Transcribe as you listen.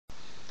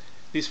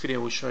This video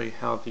will show you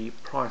how the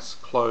price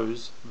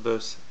close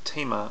versus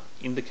TEMA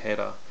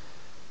indicator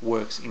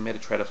works in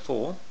MetaTrader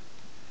 4,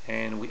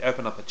 and we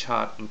open up a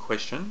chart in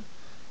question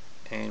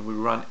and we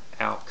run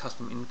our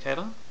custom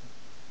indicator,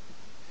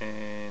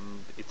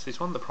 and it's this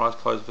one, the price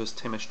close versus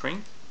TEMA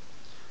strength.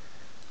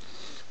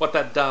 What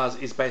that does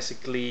is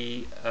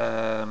basically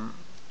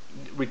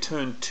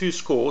return two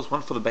scores,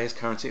 one for the base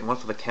currency and one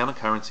for the counter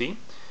currency,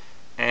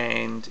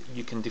 and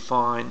you can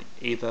define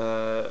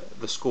either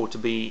the score to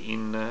be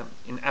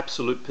in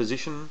absolute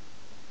position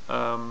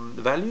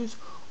values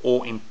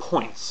or in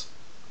points,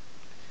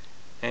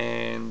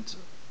 and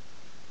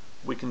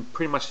we can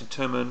pretty much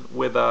determine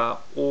whether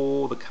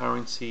all the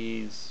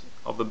currencies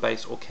of the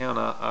base or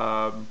counter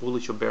are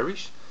bullish or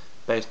bearish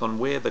based on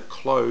where the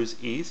close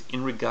is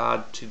in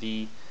regard to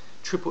the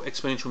triple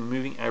exponential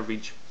moving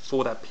average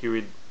for that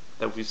period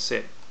that we've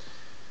set.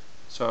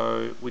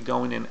 So we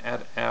go in and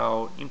add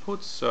our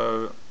inputs.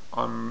 So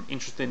I'm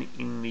interested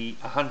in the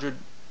 100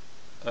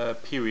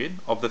 period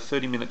of the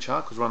 30-minute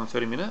chart, because we're on the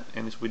 30-minute,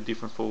 and this will be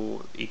different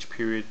for each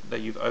period that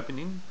you've opened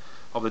in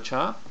of the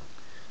chart.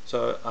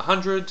 So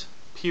 100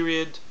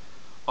 period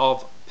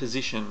of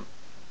position,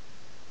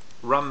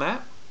 run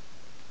that.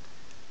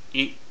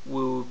 It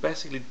will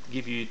basically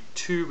give you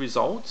two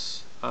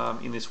results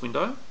in this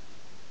window,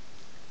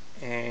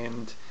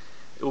 and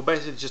it will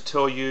basically just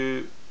tell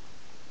you,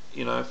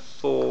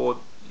 for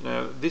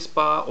this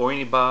bar or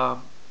any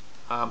bar,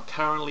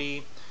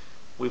 currently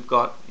we've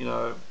got,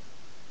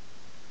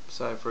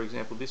 so for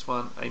example this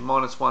one, a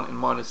 -1 and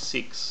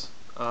 -6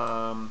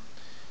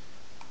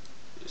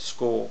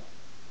 score.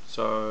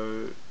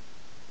 So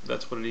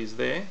that's what it is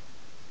there.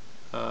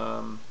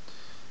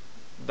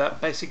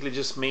 That basically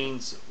just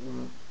means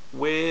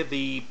where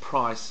the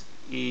price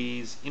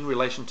is in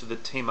relation to the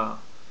TEMA,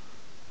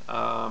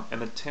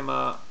 and the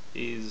TEMA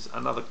is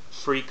another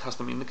free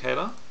custom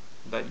indicator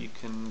that you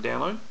can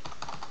download.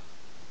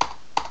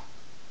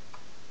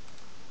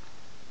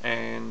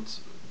 And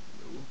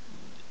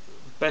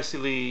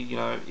basically,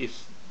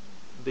 if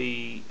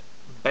the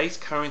base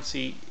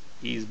currency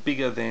is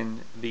bigger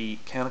than the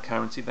counter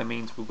currency, that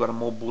means we've got a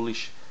more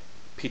bullish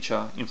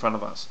picture in front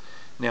of us.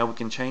 Now we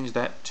can change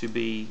that to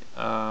be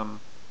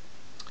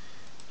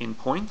in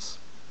points.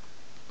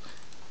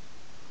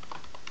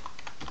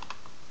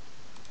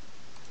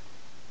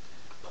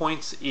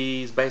 Points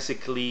is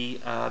basically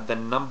the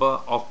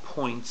number of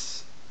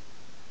points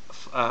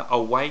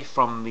away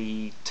from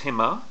the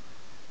TEMA.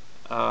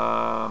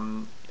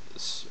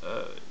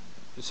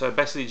 So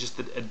basically just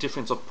a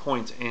difference of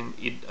points, and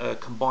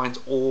it combines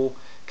all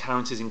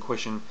currencies in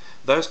question.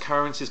 Those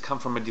currencies come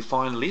from a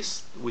defined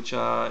list, which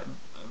are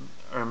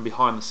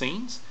behind the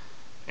scenes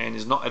and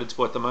is not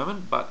editable at the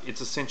moment, but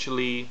it's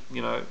essentially,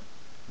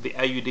 the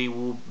AUD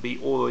will be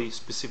all the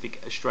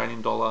specific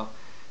Australian dollar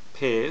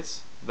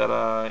pairs that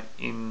are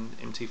in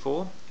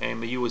MT4,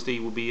 and the USD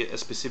will be a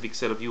specific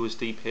set of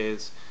USD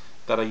pairs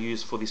that are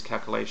used for this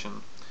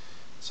calculation.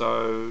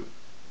 So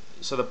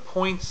the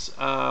points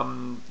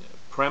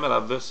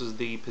parameter versus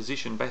the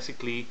position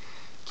basically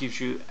gives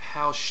you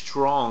how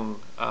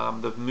strong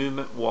the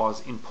movement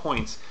was in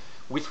points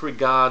with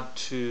regard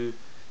to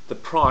the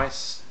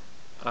price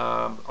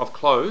of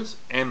close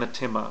and the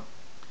TEMA.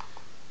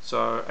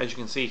 So as you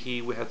can see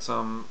here, we had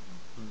some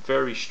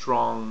very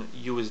strong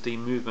USD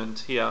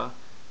movement here,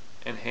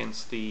 and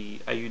hence the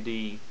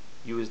AUD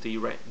USD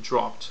rate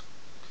dropped,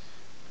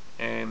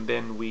 and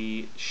then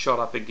we shot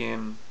up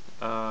again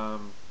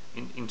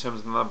in terms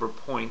of the number of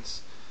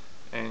points,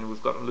 and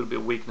we've got a little bit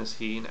of weakness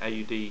here in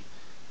AUD.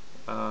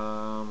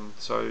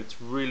 So it's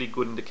really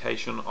good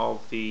indication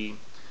of the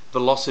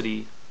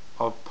velocity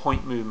of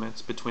point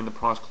movements between the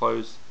price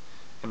close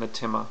and the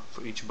TEMA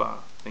for each bar.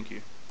 Thank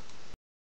you.